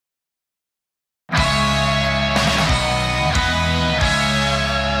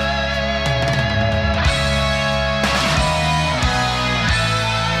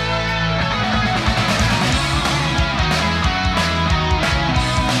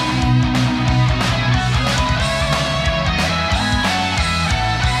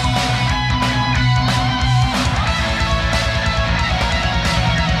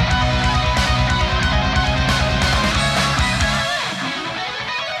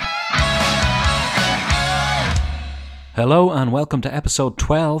Hello and welcome to episode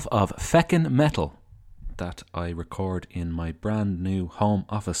 12 of Feckin' Metal that I record in my brand new home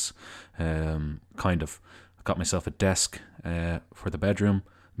office. Got myself a desk for the bedroom,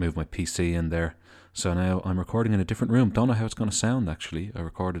 moved my PC in there. So now I'm recording in a different room. Don't know how it's going to sound actually. I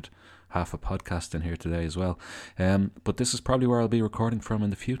recorded half a podcast in here today as well. But this is probably where I'll be recording from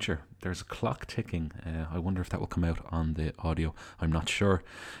in the future. There's a clock ticking. I wonder if that will come out on the audio. I'm not sure.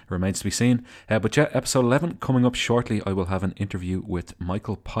 It remains to be seen. But yeah, episode 11 coming up shortly. I will have an interview with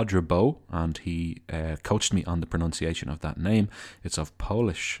Michael Podrybo, and he coached me on the pronunciation of that name. It's of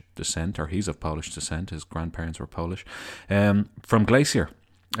Polish descent, or he's of Polish descent. His grandparents were Polish. From Glacier.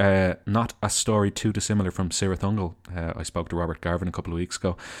 Not a story too dissimilar from Sirathungal. I spoke to Robert Garvin a couple of weeks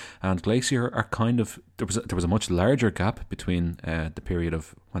ago, and Glacier are kind of there was a much larger gap between the period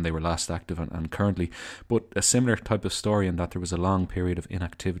of when they were last active and currently, but a similar type of story in that there was a long period of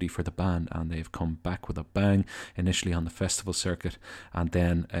inactivity for the band, and they've come back with a bang, initially on the festival circuit and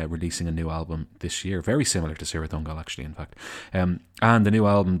then releasing a new album this year, very similar to Sirathungal actually, in fact. And the new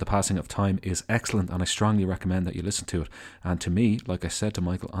album, The Passing of Time, is excellent, and I strongly recommend that you listen to it. And to me, like I said to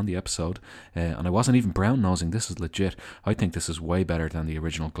Michael on the episode, and I wasn't even brown-nosing, this is legit, I think this is way better than the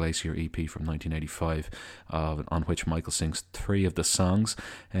original Glacier EP from 1985, on which Michael sings 3 of the songs.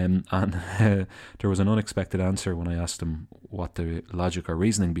 And there was an unexpected answer when I asked him what the logic or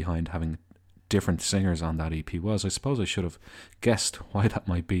reasoning behind having different singers on that EP was. I suppose I should have guessed why that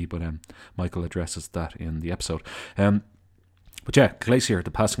might be, but Michael addresses that in the episode. But yeah, Glacier, The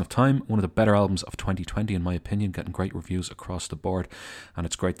Passing of Time, one of the better albums of 2020 in my opinion, getting great reviews across the board, and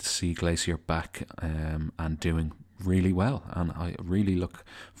it's great to see Glacier back and doing really well, and I really look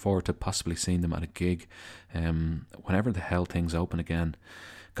forward to possibly seeing them at a gig whenever the hell things open again.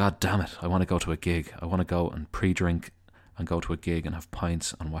 God damn it, I want to go to a gig. I want to go and pre-drink and go to a gig and have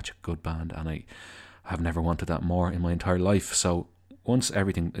pints and watch a good band, and I have never wanted that more in my entire life. So once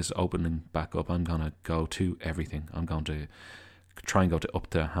everything is opening back up, I'm going to go to everything. I'm going to try and go to Up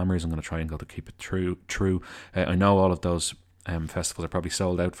the Hammers. I'm going to try and go to Keep It True. I know all of those festivals are probably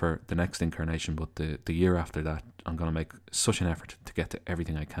sold out for the next incarnation, but the year after that, I'm going to make such an effort to get to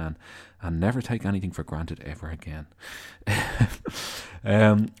everything I can and never take anything for granted ever again.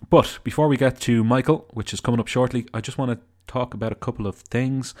 But before we get to Michael, which is coming up shortly, I just want to talk about a couple of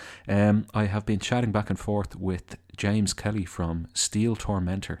things. I have been chatting back and forth with James Kelly from Steel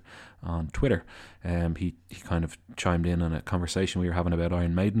Tormentor on Twitter. He kind of chimed in on a conversation we were having about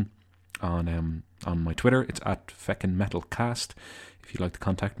Iron Maiden on my Twitter. It's at Feckin' Metal Cast if you'd like to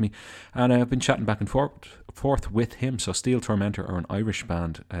contact me, and I've been chatting back and forth with him. So Steel Tormentor are an Irish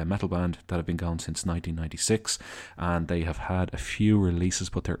band, a metal band that have been going since 1996, and they have had a few releases,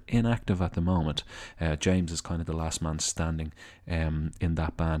 but they're inactive at the moment. James is kind of the last man standing in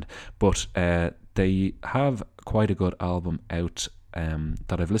that band, but they have quite a good album out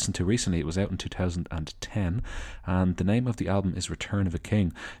that I've listened to recently. It was out in 2010, and the name of the album is Return of a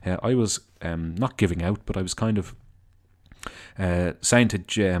King. I was not giving out, but I was kind of saying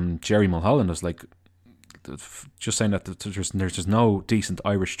to Jerry Mulholland, I was like, just saying that there's no decent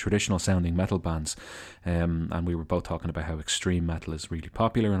Irish traditional sounding metal bands, and we were both talking about how extreme metal is really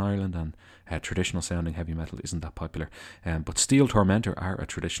popular in Ireland and traditional sounding heavy metal isn't that popular, but Steel Tormentor are a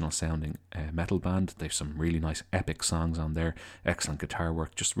traditional sounding metal band. They've some really nice epic songs on there, excellent guitar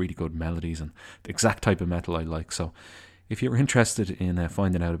work, just really good melodies, and the exact type of metal I like. So if you're interested in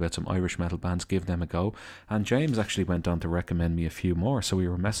finding out about some Irish metal bands, give them a go. And James actually went on to recommend me a few more. So we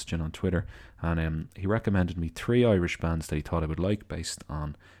were messaging on Twitter, and he recommended me 3 Irish bands that he thought I would like based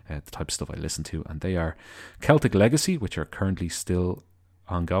on the type of stuff I listen to. And they are Celtic Legacy, which are currently still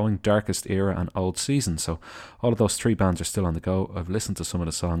ongoing, Darkest Era, and Old Season. So all of those 3 bands are still on the go. I've listened to some of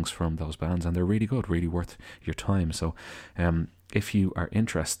the songs from those bands, and they're really good, really worth your time. So if you are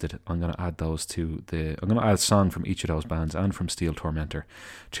interested, I'm going to add a song from each of those bands and from Steel Tormentor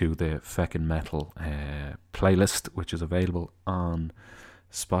to the Feckin' Metal playlist, which is available on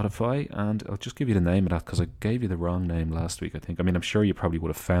Spotify. And I'll just give you the name of that because I gave you the wrong name last week, I think. I mean, I'm sure you probably would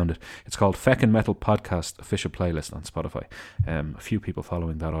have found it. It's called Feckin' Metal Podcast Official Playlist on Spotify. A few people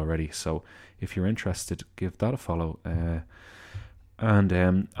following that already. So if you're interested, give that a follow. And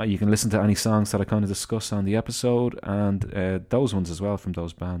you can listen to any songs that I kind of discuss on the episode, and those ones as well from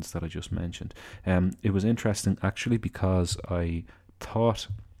those bands that I just mentioned. It was interesting actually because I thought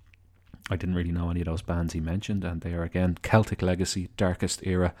I didn't really know any of those bands he mentioned, and they are again Celtic Legacy, Darkest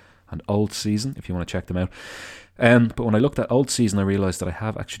Era, and Old Season, if you want to check them out. But when I looked at Old Season, I realised that I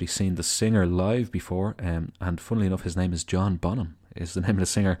have actually seen the singer live before, and funnily enough, his name is John Bonham. is the name of the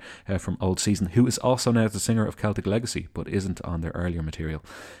singer from Old Season, who is also now the singer of Celtic Legacy, but isn't on their earlier material.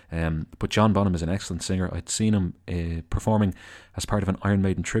 But John Bonham is an excellent singer. I'd seen him performing as part of an Iron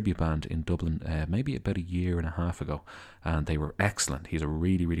Maiden tribute band in Dublin maybe about a year and a half ago, and they were excellent. He's a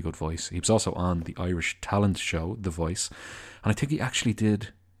really, really good voice. He was also on the Irish talent show, The Voice, and I think he actually did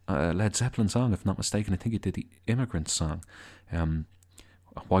a Led Zeppelin song, if not mistaken. I think he did the Immigrant song.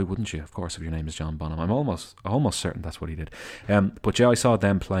 Why wouldn't you? Of course, if your name is John Bonham. I'm almost certain that's what he did. But yeah, I saw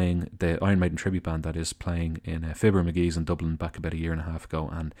them playing, the Iron Maiden tribute band that is playing in Fibber McGee's in Dublin back about a year and a half ago,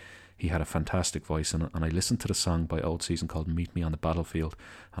 and he had a fantastic voice, and I listened to the song by Old Season called Meet Me on the Battlefield,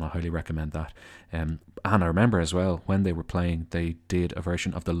 and I highly recommend that. And I remember as well, when they were playing, they did a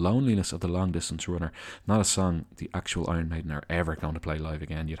version of The Loneliness of the Long Distance Runner, not a song the actual Iron Maiden are ever going to play live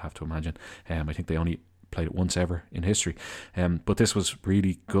again, you'd have to imagine. I think they only played it once ever in history, but this was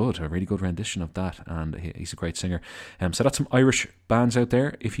really good, a really good rendition of that, and he's a great singer. So that's some Irish bands out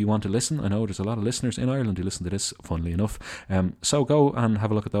there if you want to listen. I know there's a lot of listeners in Ireland who listen to this, funnily enough, so go and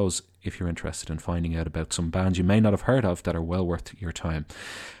have a look at those if you're interested in finding out about some bands you may not have heard of that are well worth your time.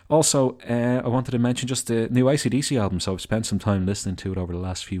 Also, I wanted to mention just the new AC/DC album, so I've spent some time listening to it over the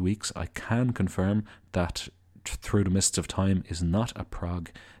last few weeks. I can confirm that Through the Mists of Time is not a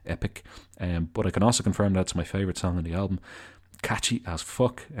prog epic, but I can also confirm that it's my favourite song on the album. Catchy as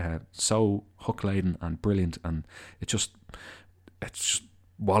fuck, so hook laden and brilliant, and it just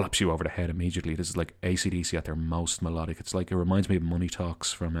wallops you over the head immediately. This is like AC/DC at their most melodic. It's like, it reminds me of Money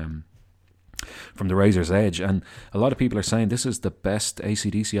Talks from the Razor's Edge, and a lot of people are saying this is the best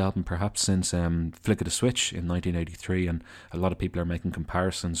AC/DC album perhaps since Flick of the Switch in 1983, and a lot of people are making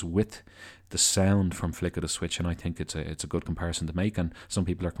comparisons with the sound from Flick of the Switch, and I think it's a good comparison to make, and some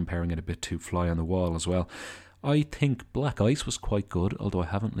people are comparing it a bit to Fly on the Wall as well. I think Black Ice was quite good, although I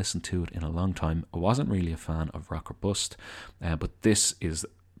haven't listened to it in a long time. I wasn't really a fan of Rock or Bust, but this is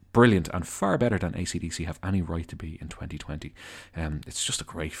brilliant and far better than AC/DC have any right to be in 2020. It's just a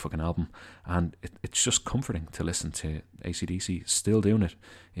great fucking album, and it's just comforting to listen to AC/DC still doing it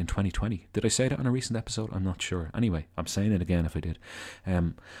in 2020. Did I say that on a recent episode? I'm not sure. Anyway, I'm saying it again if I did.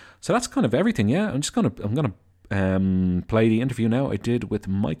 So that's kind of everything. Yeah, I'm gonna play the interview now I did with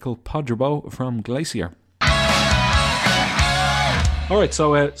Michael Podribo from Glacier. All right,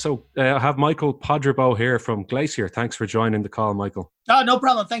 so I have Michael Podribo here from Glacier. Thanks for joining the call, Michael. Oh, no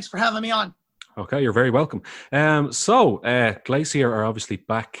problem. Thanks for having me on. Okay, you're very welcome. Glacier are obviously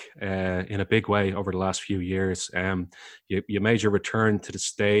back in a big way over the last few years. You made your return to the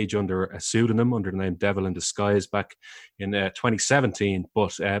stage under a pseudonym, under the name Devil in Disguise, back in 2017.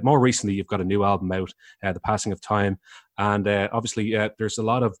 But more recently, you've got a new album out, The Passing of Time. And obviously, there's a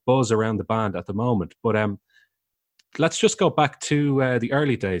lot of buzz around the band at the moment. But let's just go back to the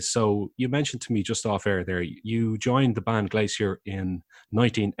early days. So you mentioned to me just off air there, you joined the band Glacier in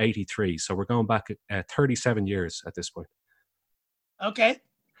 1983. So we're going back 37 years at this point. Okay.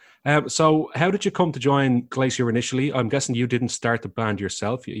 So how did you come to join Glacier initially? I'm guessing you didn't start the band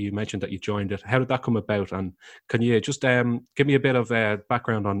yourself. You mentioned that you joined it. How did that come about? And can you just give me a bit of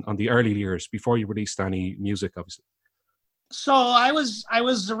background on the early years before you released any music, obviously? So I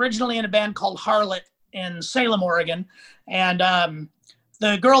was originally in a band called Harlot in Salem, Oregon, and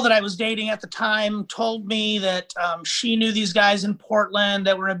the girl that I was dating at the time told me that she knew these guys in Portland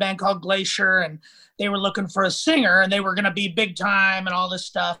that were in a band called Glacier, and they were looking for a singer, and they were going to be big time and all this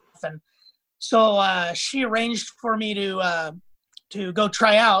stuff. And so she arranged for me to go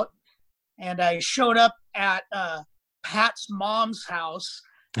try out, and I showed up at Pat's mom's house,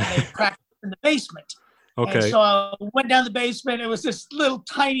 and they practiced in the basement. Okay. And so I went down the basement. It was this little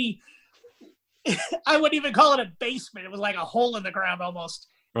tiny, I wouldn't even call it a basement. It was like a hole in the ground almost.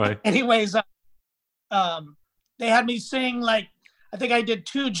 Right. Anyways, they had me sing, like, I think I did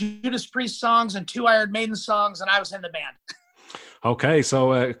 2 Judas Priest songs and 2 Iron Maiden songs, and I was in the band. Okay,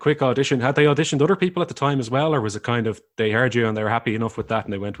 so a quick audition. Had they auditioned other people at the time as well, or was it kind of they heard you and they were happy enough with that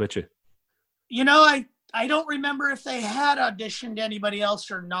and they went with you? You know, I don't remember if they had auditioned anybody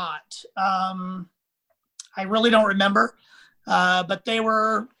else or not. I really don't remember, but they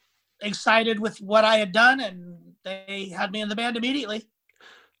were excited with what I had done, and they had me in the band immediately.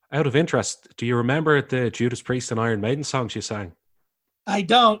 Out of interest, do you remember the Judas Priest and Iron Maiden songs you sang? I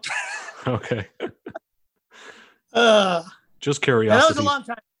don't. Okay. Just curiosity. That was a long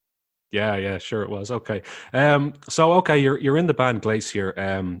time. Yeah, sure it was. Okay. You're in the band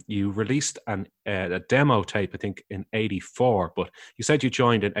Glacier. You released a demo tape, I think, in 84, but you said you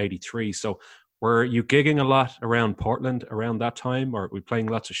joined in 83. So were you gigging a lot around Portland around that time, or were we playing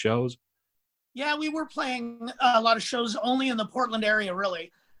lots of shows? Yeah, we were playing a lot of shows only in the Portland area,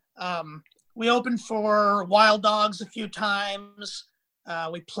 really. we opened for Wild Dogs a few times.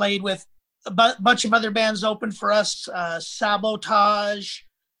 We played with a bunch of other bands opened for us, Sabotage,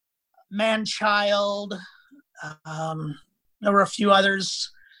 Manchild. There were a few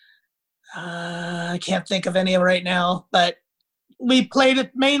others. I can't think of any right now, but we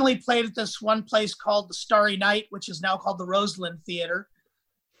mainly played at this one place called the Starry Night, which is now called the Roseland Theater.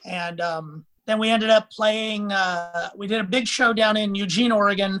 And then we ended up playing, we did a big show down in Eugene,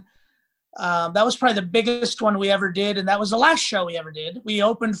 Oregon. That was probably the biggest one we ever did. And that was the last show we ever did. We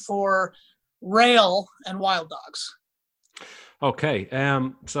opened for Rail and Wild Dogs. Okay.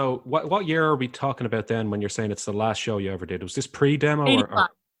 So what year are we talking about then when you're saying it's the last show you ever did? Was this pre-demo 85. or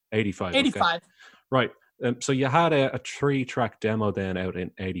 85? 85. Okay. Right. So you had a 3-track demo then out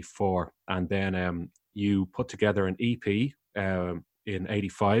in 84, and then you put together an EP in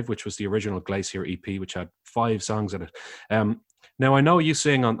 85, which was the original Glacier EP, which had 5 songs in it. Now, I know you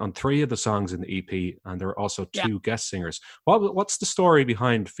sing on 3 of the songs in the EP, and there are also 2 guest singers. What's the story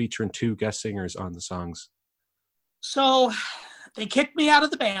behind featuring 2 guest singers on the songs? So they kicked me out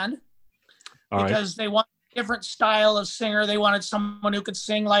of the band because they wanted a different style of singer. They wanted someone who could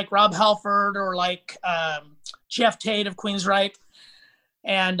sing like Rob Halford or like Jeff Tate of Queensryche.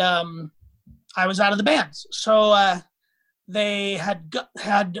 And I was out of the band. So they had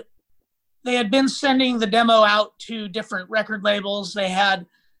been sending the demo out to different record labels. They had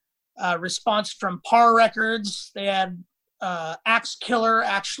a response from Par Records. They had Axe Killer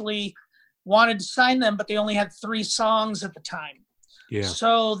actually wanted to sign them, but they only had 3 songs at the time. Yeah.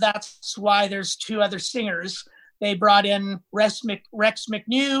 So that's why there's 2 other singers. They brought in Rex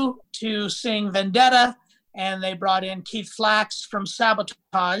McNew to sing Vendetta, and they brought in Keith Flax from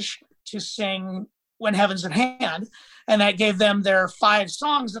Sabotage to sing When Heaven's at Hand. And that gave them their 5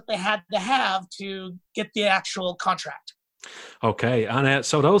 songs that they had to have to get the actual contract. Okay. And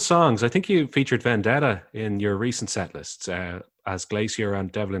so those songs, I think you featured Vendetta in your recent set lists as Glacier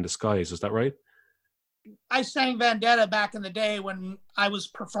and Devil in Disguise. Is that right? I sang Vendetta back in the day when I was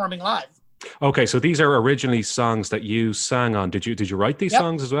performing live. Okay, so these are originally songs that you sang on. Did you write these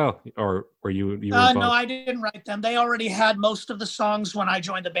songs as well, or were you involved? No, I didn't write them. They already had most of the songs when I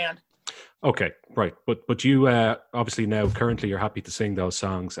joined the band. Okay, right. But you obviously now currently you're happy to sing those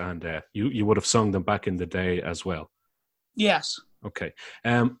songs, and you would have sung them back in the day as well. Yes. Okay.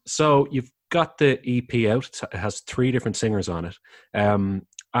 So you've got the EP out. It has 3 different singers on it.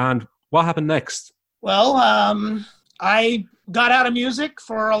 And what happened next? Well, I got out of music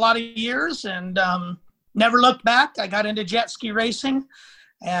for a lot of years and never looked back. I got into jet ski racing,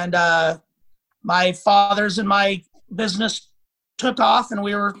 and my father's and my business took off, and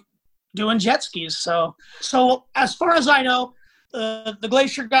we were doing jet skis. So as far as I know, the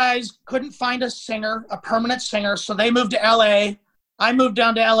Glacier guys couldn't find a permanent singer, so they moved to LA. I moved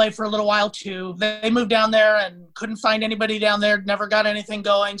down to LA for a little while too. They moved down there and couldn't find anybody down there, never got anything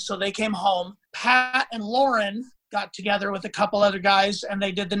going, so they came home. Pat and Lauren got together with a couple other guys, and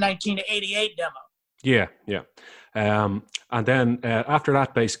they did the 1988 demo. Yeah. And then after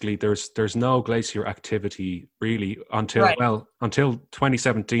that, basically, there's no Glacier activity really until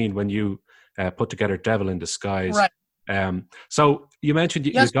 2017 when you put together Devil in Disguise. Right. So you mentioned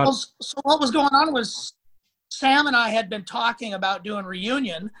you got. So what was going on was Sam and I had been talking about doing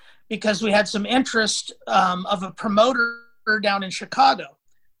Reunion because we had some interest of a promoter down in Chicago,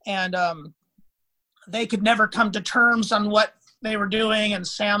 and they could never come to terms on what they were doing, and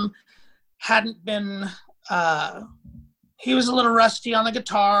Sam hadn't been. He was a little rusty on the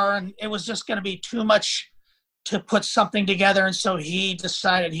guitar, and it was just going to be too much to put something together, and so he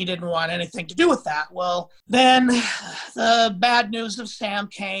decided he didn't want anything to do with that. Well, then the bad news of Sam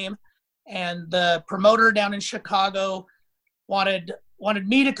came, and the promoter down in Chicago wanted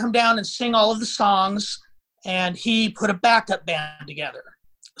me to come down and sing all of the songs, and he put a backup band together.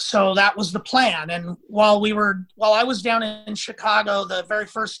 So that was the plan. And while I was down in Chicago the very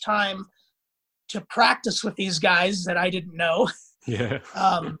first time to practice with these guys that I didn't know,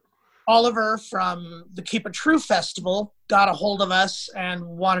 Oliver from the Keep It True Festival got a hold of us and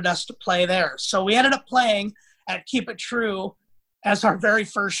wanted us to play there. So we ended up playing at Keep It True as our very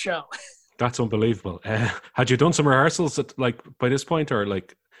first show. That's unbelievable. Had you done some rehearsals by this point, or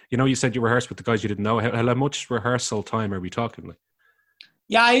you said you rehearsed with the guys you didn't know? How much rehearsal time are we talking? Like?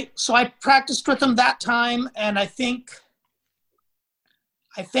 Yeah, so I practiced with them that time, and I think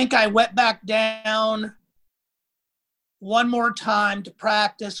I went back down one more time to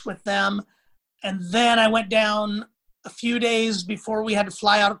practice with them, and then I went down a few days before we had to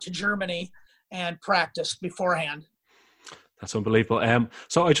fly out to Germany and practice beforehand. That's unbelievable.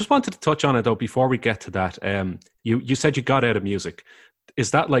 So I just wanted to touch on it though before we get to that. You said you got out of music.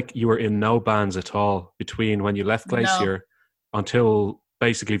 is that like you were in no bands at all between when you left No. Glacier until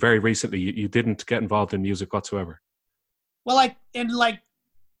basically very recently? You didn't get involved in music whatsoever. Well, like in like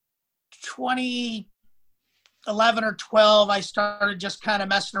 2011 or 12, I started just kind of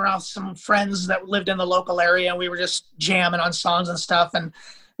messing around with some friends that lived in the local area, and we were just jamming on songs and stuff. And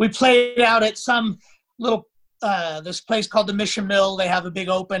we played out at some little this place called the Mission Mill. They have a big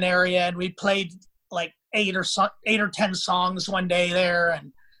open area, and we played like 8 or 10 songs one day there.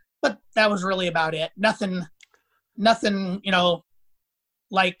 But that was really about it. Nothing,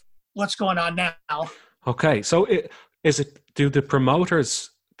 like what's going on now. Okay, so do the promoters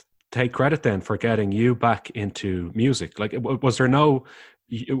take credit then for getting you back into music? Like, was there no?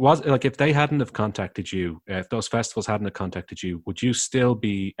 It was like if they hadn't have contacted you, if those festivals hadn't have contacted you, would you still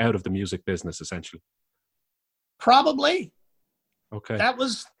be out of the music business essentially? Probably. Okay. That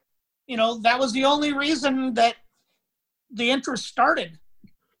was the only reason that the interest started.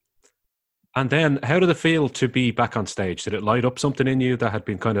 And then how did it feel to be back on stage? Did it light up something in you that had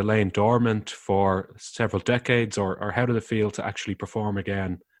been kind of laying dormant for several decades, or how did it feel to actually perform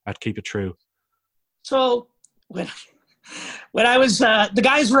again at Keep It True? So when I was, the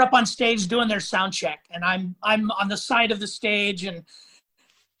guys were up on stage doing their sound check, and I'm on the side of the stage, and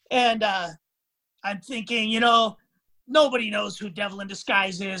I'm thinking, nobody knows who Devil in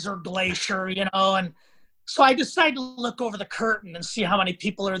Disguise is or Glacier, and so I decided to look over the curtain and see how many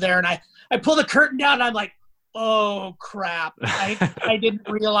people are there. And I pull the curtain down and I'm like, oh crap. I didn't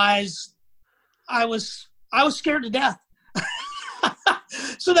realize I was scared to death.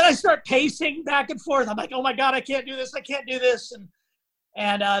 So then I start pacing back and forth. I'm like, oh my God, I can't do this. I can't do this.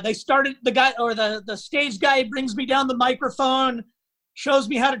 And they started, the guy or the stage guy brings me down the microphone, shows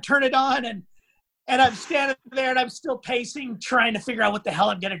me how to turn it on. And I'm standing there and I'm still pacing, trying to figure out what the hell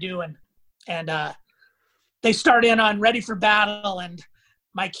I'm going to do. And they start in on Ready for Battle, and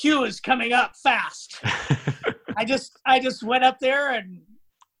my cue is coming up fast. I just went up there and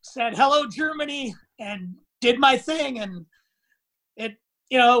said, hello, Germany, and did my thing. And it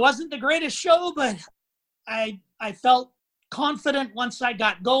wasn't the greatest show, but I felt confident once I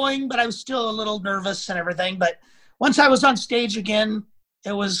got going, but I was still a little nervous and everything. But once I was on stage again,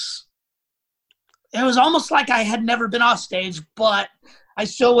 it was almost like I had never been off stage, but I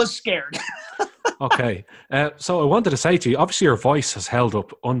still was scared. Okay. So I wanted to say to you, obviously your voice has held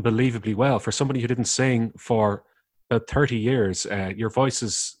up unbelievably well. For somebody who didn't sing for about 30 years, your voice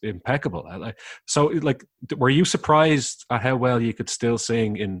is impeccable. So, like, were you surprised at how well you could still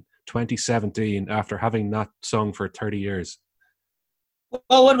sing in 2017 after having not sung for 30 years?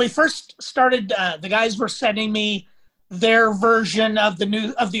 Well, when we first started, the guys were sending me their version of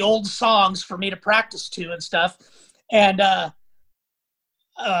the old songs for me to practice to and stuff. And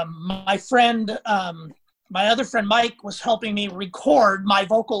my other friend Mike was helping me record my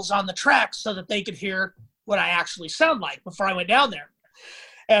vocals on the track so that they could hear what I actually sound like before I went down there.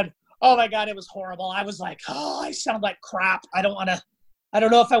 And oh my God, it was horrible. I was like, oh, I sound like crap. I don't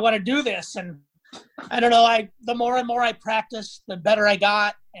know if I want to do this. And I don't know. The more and more I practiced, the better I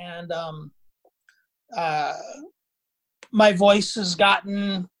got. And my voice has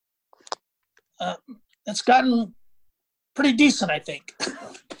gotten, it's gotten pretty decent, I think.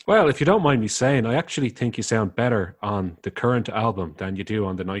 Well, if you don't mind me saying, I actually think you sound better on the current album than you do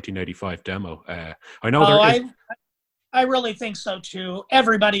on the 1985 demo. I know I really think so too.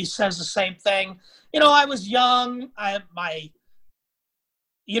 Everybody says the same thing. I was young.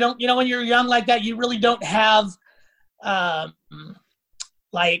 When you're young like that, you really don't have, I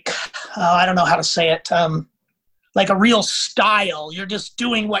don't know how to say it, like a real style. You're just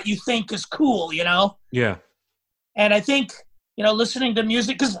doing what you think is cool, Yeah. And I think, listening to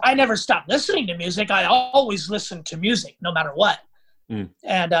music, because I never stopped listening to music. I always listened to music, no matter what. Mm.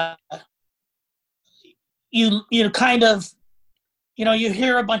 And you kind of, you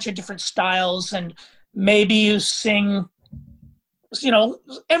hear a bunch of different styles, and maybe you sing,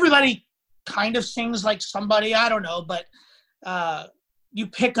 everybody kind of sings like somebody, I don't know, but you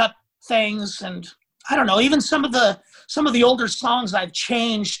pick up things, and I don't know, even some of the older songs I've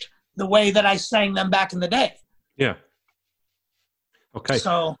changed the way that I sang them back in the day. Yeah. Okay.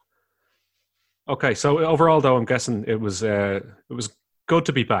 So overall, though, I'm guessing it was good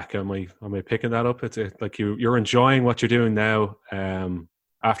to be back. Am I picking that up? It's like you're enjoying what you're doing now.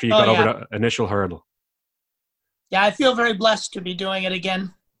 After you got over that initial hurdle. Yeah, I feel very blessed to be doing it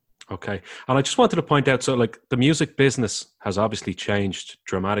again. Okay, and I just wanted to point out, so like the music business has obviously changed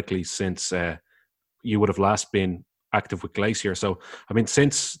dramatically since you would have last been active with Glacier. So I mean,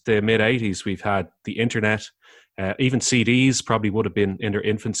 since the mid '80s, we've had the internet. Even CDs probably would have been in their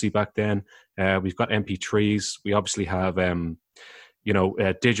infancy back then. We've got MP3s. We obviously have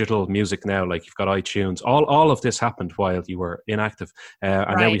digital music now, like you've got iTunes. All of this happened while you were inactive, and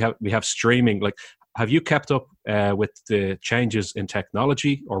Right. now we have streaming. Like, have you kept up with the changes in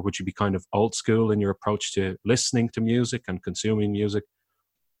technology, or would you be kind of old school in your approach to listening to music and consuming music?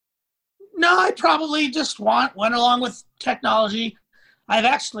 No, I probably just went along with technology. I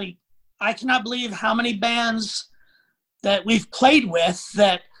cannot believe how many bands that we've played with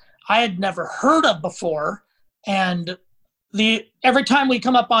that I had never heard of before. And every time we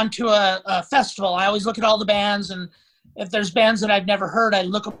come up onto a festival, I always look at all the bands, and if there's bands that I've never heard, I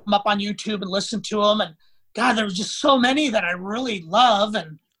look them up on YouTube and listen to them. And God, there was just so many that I really love.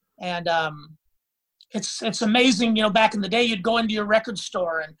 And it's amazing. Back in the day, you'd go into your record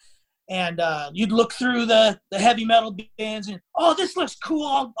store and you'd look through the heavy metal bands and, oh, this looks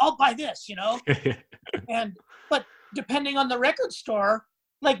cool. I'll buy this, but depending on the record store,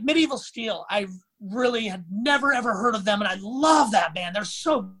 like Medieval Steel, I really had never, ever heard of them. And I love that band. They're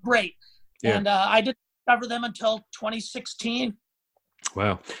so great. Yeah. And I didn't discover them until 2016.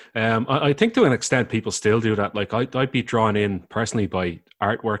 Wow. I think to an extent people still do that. Like I'd be drawn in personally by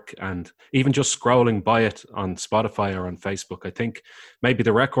artwork, and even just scrolling by it on Spotify or on Facebook. I think maybe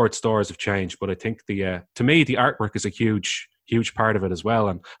the record stores have changed, but I think to me the artwork is a huge part of it as well.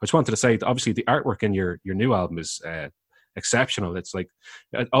 And I just wanted to say that obviously the artwork in your new album is exceptional. It's like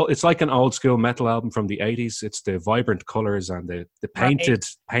an old school metal album from the 80s. It's the vibrant colors and the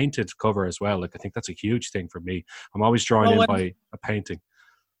painted cover as well. Like I think that's a huge thing for me. I'm always drawn in by a painting.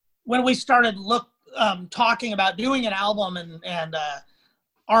 When we started talking about doing an album and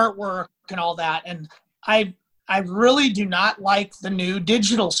artwork and all that, and I really do not like the new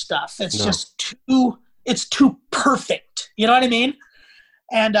digital stuff. It's just too perfect. You know what I mean?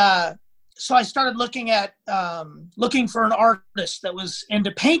 And so I started looking for an artist that was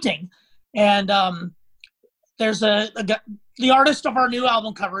into painting, and there's the artist of our new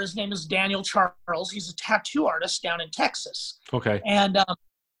album cover. His name is Daniel Charles. He's a tattoo artist down in Texas. Okay. And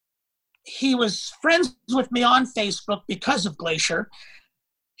he was friends with me on Facebook because of Glacier.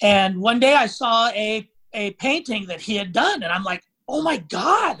 And one day I saw a painting that he had done, and I'm like, oh my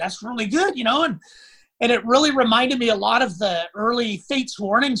God, that's really good, and it really reminded me a lot of the early Fates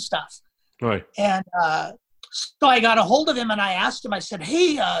Warning stuff. Right. And so I got a hold of him and I asked him, I said,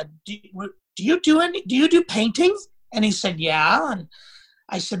 hey, do you do paintings? And he said, yeah. And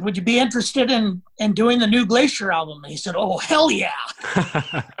I said, would you be interested in doing the new Glacier album? And he said, oh, hell yeah.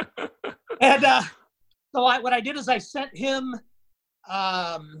 And so what I did is I sent him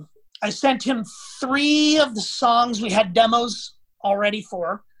 3 of the songs we had demos already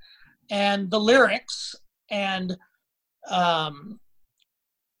for, and the lyrics. And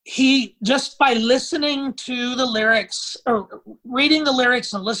he, just by listening to the lyrics or reading the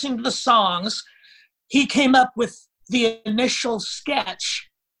lyrics and listening to the songs, he came up with the initial sketch,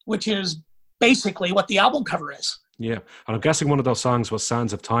 which is basically what the album cover is. Yeah. And I'm guessing one of those songs was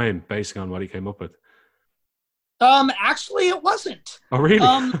Sands of Time, based on what he came up with. Actually it wasn't. Oh, really?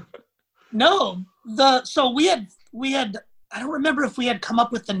 No. So we had, I don't remember if we had come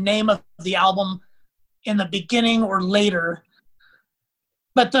up with the name of the album in the beginning or later,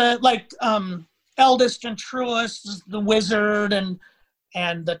 but Eldest and Truest, The Wizard, and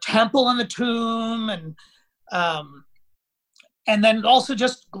The Temple and the Tomb, and then also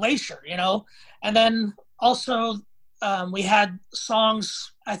just Glacier, and then also we had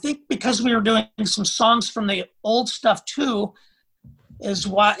songs, I think because we were doing some songs from the old stuff too,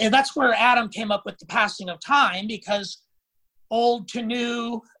 and that's where Adam came up with The Passing of Time, because old to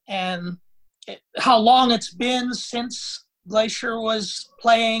new and how long it's been since Glacier was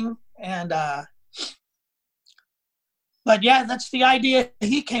playing. And but yeah, that's the idea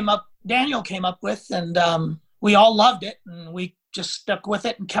Daniel came up with, and we all loved it, and we just stuck with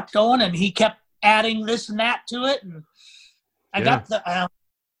it and kept going, and he kept adding this and that to it. And I got I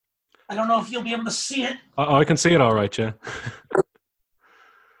don't know if you'll be able to see it. Oh, I can see it all right, yeah.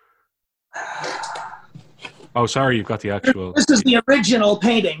 Oh, sorry, you've got the actual... This is the original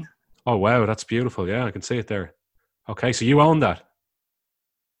painting. Oh, wow, that's beautiful. Yeah, I can see it there. Okay, so you own that?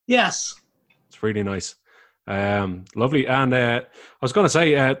 Yes. It's really nice. Lovely. And I was going to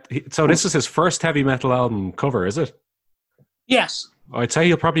say, so this is his first heavy metal album cover, is it? Yes. I'd say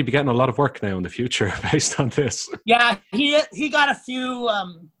he'll probably be getting a lot of work now in the future based on this. Yeah, he got a few,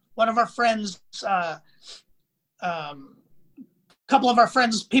 one of our friends, couple of our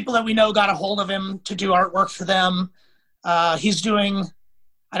friends, people that we know, got a hold of him to do artwork for them. He's doing,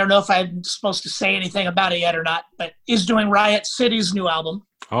 I don't know if I'm supposed to say anything about it yet or not, but he's doing Riot City's new album.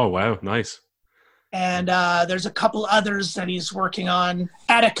 Oh, wow. Nice. And there's a couple others that he's working on.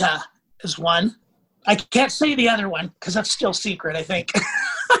 Attica is one. I can't say the other one because that's still secret, I think.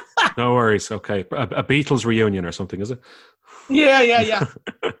 No worries. Okay, a Beatles reunion or something, is it? Yeah.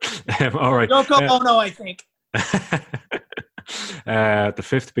 All right. Yoko Ono, I think. The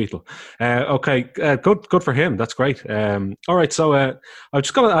fifth Beatle. Okay, good for him. That's great. All right, so I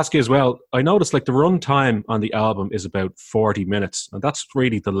just got to ask you as well. I noticed like the run time on the album is about 40 minutes, and that's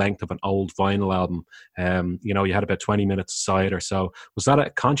really the length of an old vinyl album. You had about 20 minutes aside or so. Was that a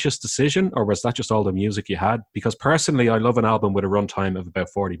conscious decision, or was that just all the music you had? Because personally, I love an album with a run time of about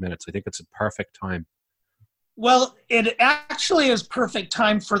 40 minutes. I think it's a perfect time. Well, it actually is perfect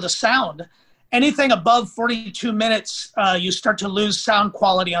time for the sound. Anything above 42 minutes, you start to lose sound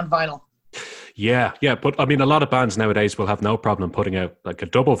quality on vinyl. Yeah, but I mean, a lot of bands nowadays will have no problem putting out like a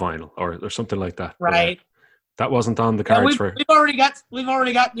double vinyl or something like that. Right. That wasn't on the cards for. We've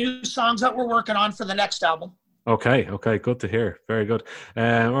already got new songs that we're working on for the next album. Okay, good to hear. Very good.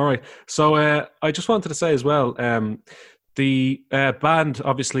 All right. So I just wanted to say as well, the band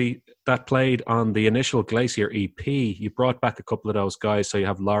obviously that played on the initial Glacier EP, you brought back a couple of those guys. So you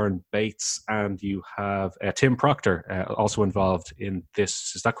have Lauren Bates and you have Tim Proctor also involved in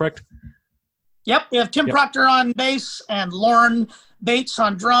this. Is that correct? Yep, we have Tim Proctor on bass and Lauren Bates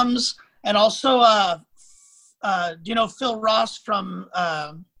on drums, and also do you know Phil Ross from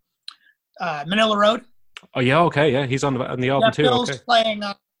Manila Road? Oh yeah, okay, yeah, he's on the album too. Phil's okay. playing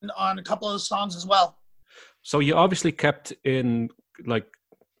on a couple of the songs as well. So you obviously kept in like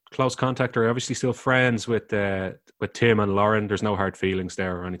close contact, or obviously still friends with Tim and Lauren. There's no hard feelings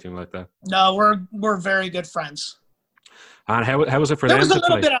there or anything like that. No, we're very good friends. And how was it for them? There was a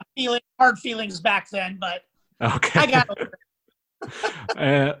little bit of hard feelings back then, but okay. I got over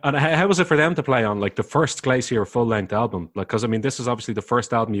it. And how was it for them to play on like the first Glacier full-length album? Like, because I mean, this is obviously the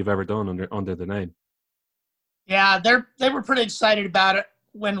first album you've ever done under the name. Yeah, they were pretty excited about it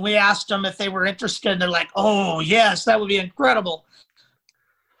when we asked them if they were interested. They're like, "Oh yes, that would be incredible."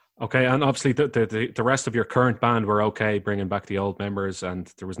 Okay, and obviously the rest of your current band were okay bringing back the old members,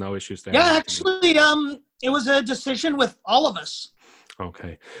 and there was no issues there. Yeah, actually, it was a decision with all of us.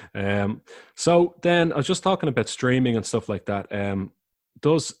 Okay, so then I was just talking about streaming and stuff like that.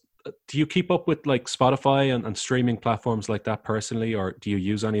 Do you keep up with like Spotify and streaming platforms like that personally, or do you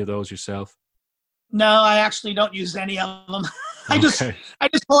use any of those yourself? No, I actually don't use any of them. I just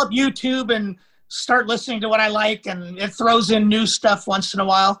pull up YouTube and start listening to what I like, and it throws in new stuff once in a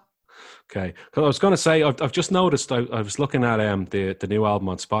while. Okay, because I was going to say, I've just noticed. I was looking at the new album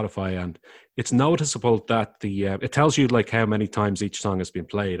on Spotify, and it's noticeable that it tells you like how many times each song has been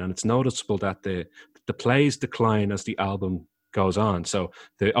played, and it's noticeable that the plays decline as the album goes on. So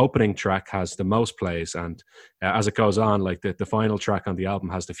the opening track has the most plays, and as it goes on, like the final track on the album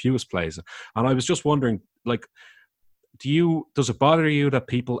has the fewest plays. And I was just wondering, like, does it bother you that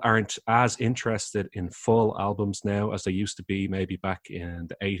people aren't as interested in full albums now as they used to be maybe back in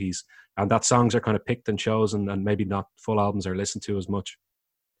the 80s, and that songs are kind of picked and chosen and maybe not full albums are listened to as much?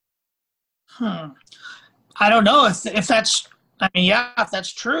 I don't know if that's, I mean, yeah, if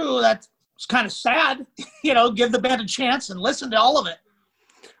that's true, that's kind of sad. Give the band a chance and listen to all of it.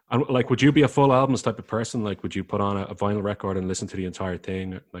 And like, would you be a full albums type of person? Like, would you put on a vinyl record and listen to the entire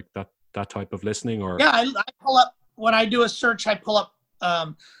thing, like that type of listening? Or yeah, I pull up. When I do a search, I pull up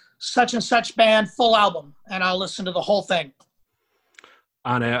such and such band full album, and I'll listen to the whole thing.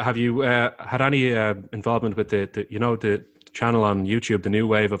 And have you had any involvement with the channel on YouTube, the New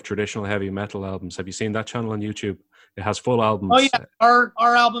Wave of Traditional Heavy Metal Albums? Have you seen that channel on YouTube? It has full albums. Oh yeah, our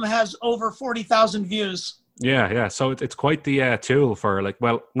album has over 40,000 views. Yeah. So it's quite the tool for like,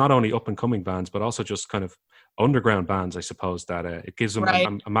 well, not only up and coming bands, but also just kind of underground bands, I suppose. That it gives them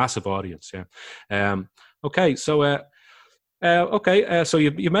a massive audience. Yeah. Okay, so so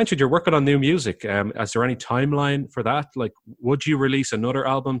you mentioned you're working on new music. Is there any timeline for that? Like, would you release another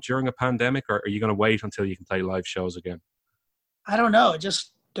album during a pandemic, or are you going to wait until you can play live shows again? I don't know. It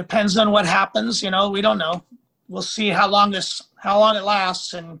just depends on what happens. We don't know. We'll see how long it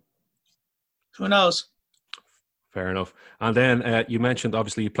lasts, and who knows. Fair enough. And then you mentioned,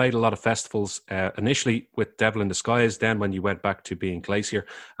 obviously, you played a lot of festivals initially with Devil in Disguise, then when you went back to being Glacier,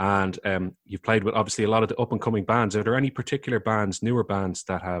 and you've played with, obviously, a lot of the up-and-coming bands. Are there any particular bands, newer bands,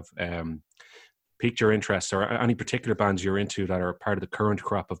 that have piqued your interest, or any particular bands you're into that are part of the current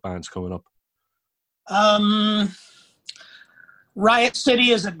crop of bands coming up? Riot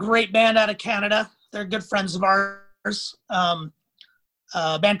City is a great band out of Canada. They're good friends of ours.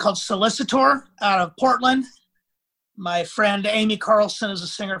 A band called Solicitor out of Portland. My friend Amy Carlson is a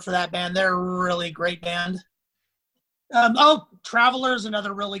singer for that band. They're a really great band. Travelers,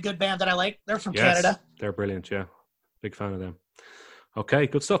 another really good band that I like. They're from Canada. They're brilliant, yeah. Big fan of them. Okay,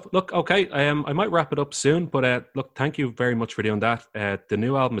 good stuff. Look, okay, I might wrap it up soon, but look, thank you very much for doing that. The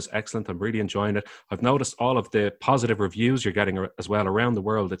new album is excellent. I'm really enjoying it. I've noticed all of the positive reviews you're getting as well around the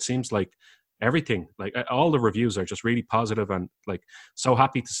world. It seems like everything, like all the reviews are just really positive, and like so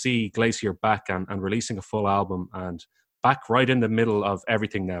happy to see Glacier back and releasing a full album and back right in the middle of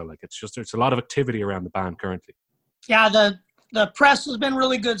everything now. Like it's a lot of activity around the band currently. Yeah, the press has been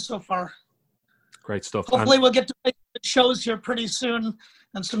really good so far. Great stuff. Hopefully we'll get to play shows here pretty soon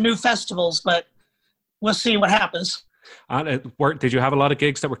and some new festivals, but we'll see what happens. And did you have a lot of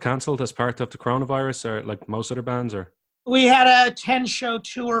gigs that were cancelled as part of the coronavirus, or like most other bands? Or we had a 10-show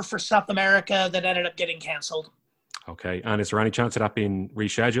tour for South America that ended up getting canceled. Okay, and is there any chance of that being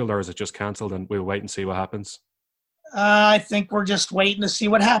rescheduled, or is it just cancelled and we'll wait and see what happens? I think we're just waiting to see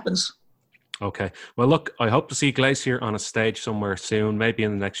what happens. Okay. Well, look, I hope to see Glacier on a stage somewhere soon, maybe in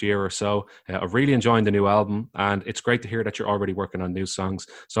the next year or so. I've really enjoyed the new album, and it's great to hear that you're already working on new songs.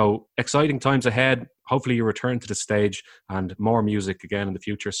 So exciting times ahead. Hopefully you return to the stage and more music again in the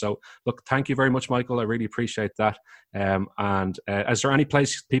future. So look, thank you very much, Michael. I really appreciate that. And is there any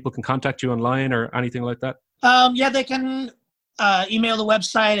place people can contact you online or anything like that? Yeah, they can email the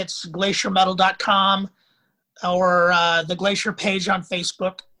website. It's glaciermetal.com or the Glacier page on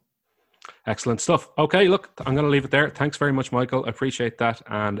Facebook. Excellent stuff. Okay, look, I'm going to leave it there. Thanks very much, Michael. I appreciate that.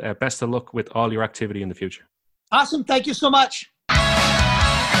 And best of luck with all your activity in the future. Awesome. Thank you so much.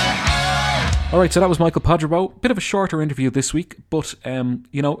 All right, so that was Michael Podgerbo. Bit of a shorter interview this week, but,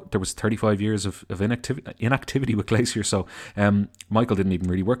 there was 35 years of inactivity with Glacier. So Michael didn't even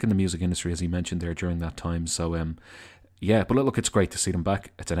really work in the music industry, as he mentioned there, during that time. So, yeah, but look, it's great to see them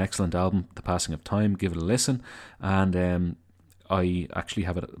back. It's an excellent album, The Passing of Time. Give it a listen. And I actually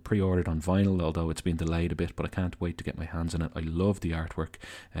have it pre-ordered on vinyl, although it's been delayed a bit, but I can't wait to get my hands on it. I love the artwork.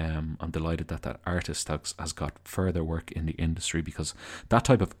 I'm delighted that artist has got further work in the industry, because that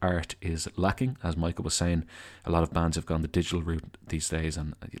type of art is lacking. As Michael was saying, a lot of bands have gone the digital route these days,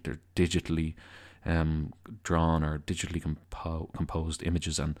 and they're digitally drawn or digitally composed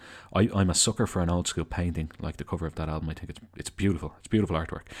images, and I'm a sucker for an old school painting like the cover of that album. I think it's beautiful. It's beautiful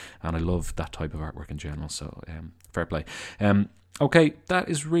artwork, and I love that type of artwork in general, so fair play. Okay, that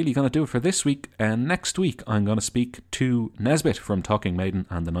is really going to do it for this week. And next week, I'm going to speak to Nesbitt from Talking Maiden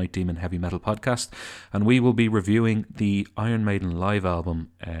and the Night Demon Heavy Metal Podcast, and we will be reviewing the Iron Maiden live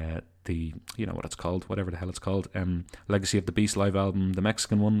album, what it's called, whatever the hell it's called, Legacy of the Beast live album, the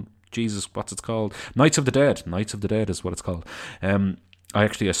Mexican one. Jesus, what's it called? Nights of the Dead. Nights of the Dead is what it's called. I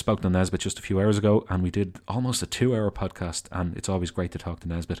spoke to Nesbitt just a few hours ago, and we did almost a 2-hour podcast, and it's always great to talk to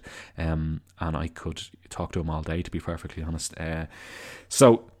Nesbitt, and I could talk to him all day, to be perfectly honest.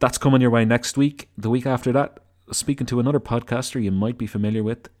 So that's coming your way next week. The week after that, speaking to another podcaster you might be familiar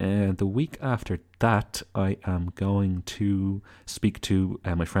with. The week after that, I am going to speak to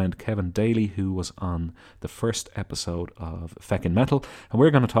my friend Kevin Daly, who was on the first episode of Feckin' Metal, and we're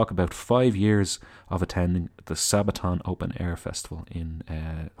going to talk about 5 years of attending the Sabaton Open Air Festival in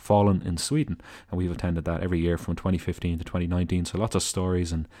Falun in Sweden, and we've attended that every year from 2015 to 2019, so lots of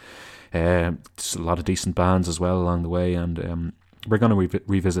stories and a lot of decent bands as well along the way, and we're going to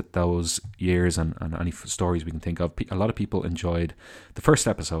revisit those years and any stories we can think of. A lot of people enjoyed the first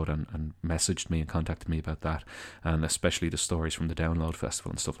episode and messaged me and contacted me about that, and especially the stories from the Download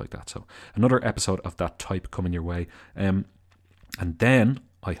Festival and stuff like that. So another episode of that type coming your way. And then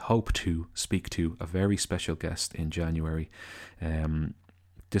I hope to speak to a very special guest in January.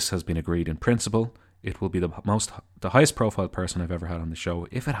 This has been agreed in principle. It will be the highest profile person I've ever had on the show,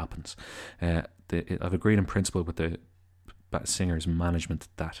 if it happens. I've agreed in principle with the singer's management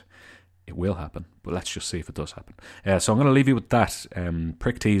that it will happen, but let's just see if it does happen. So I'm going to leave you with that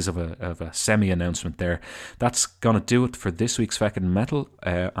prick tease of a semi-announcement there. That's going to do it for this week's Feckin' Metal,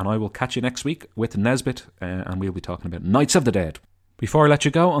 and I will catch you next week with Nesbitt, and we'll be talking about Nights of the Dead. Before I let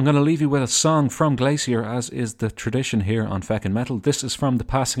you go, I'm going to leave you with a song from Glacier, as is the tradition here on Feckin' Metal. This is from The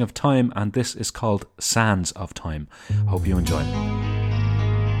Passing of Time, and this is called Sands of Time. Hope you enjoy it.